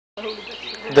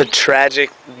The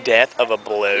tragic death of a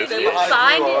blowfish. Can you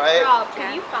find it, right? Rob?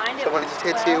 Can you find it? Someone just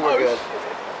hits you, we're good.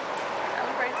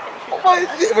 Oh,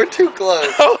 Oh, we're too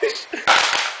close. Oh,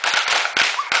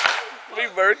 we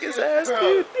murked his ass, dude. I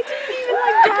didn't even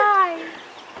like die.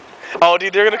 Oh,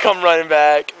 dude, they're gonna come running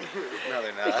back. No,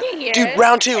 they're I not. can't hear Dude, it.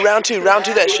 round two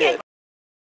that shit.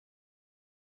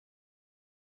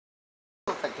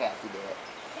 Looks like Cassie did it.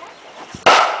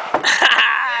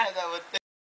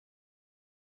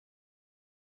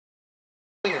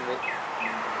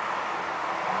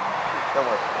 Don't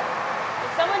worry.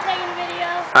 Is someone taking a video?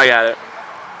 I got it.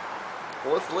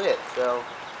 Well, it's lit, so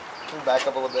can we back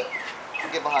up a little bit?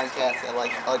 Get behind Cassie. I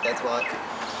like that spot.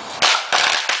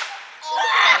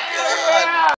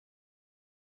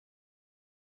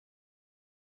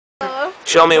 Hello?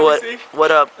 Show me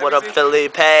what up,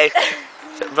 Felipe.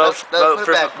 Vote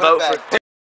for.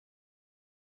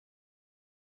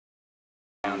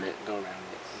 Around it, go around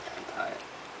it, and tie it.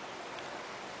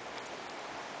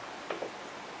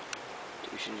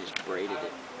 We should have just braided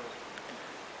it.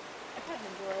 I kind of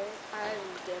enjoy it. I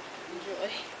definitely enjoy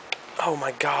it. Oh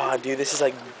my god, dude, this is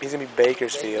like, he's gonna be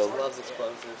Bakersfield. Loves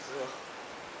explosives.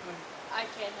 I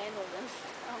can't handle them.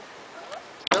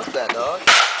 Jump that, dog.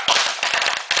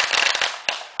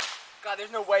 God,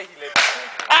 there's no way he lived.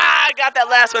 Ah, I got that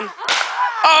last one.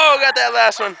 Oh, got that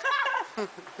last one.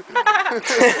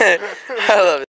 I love it.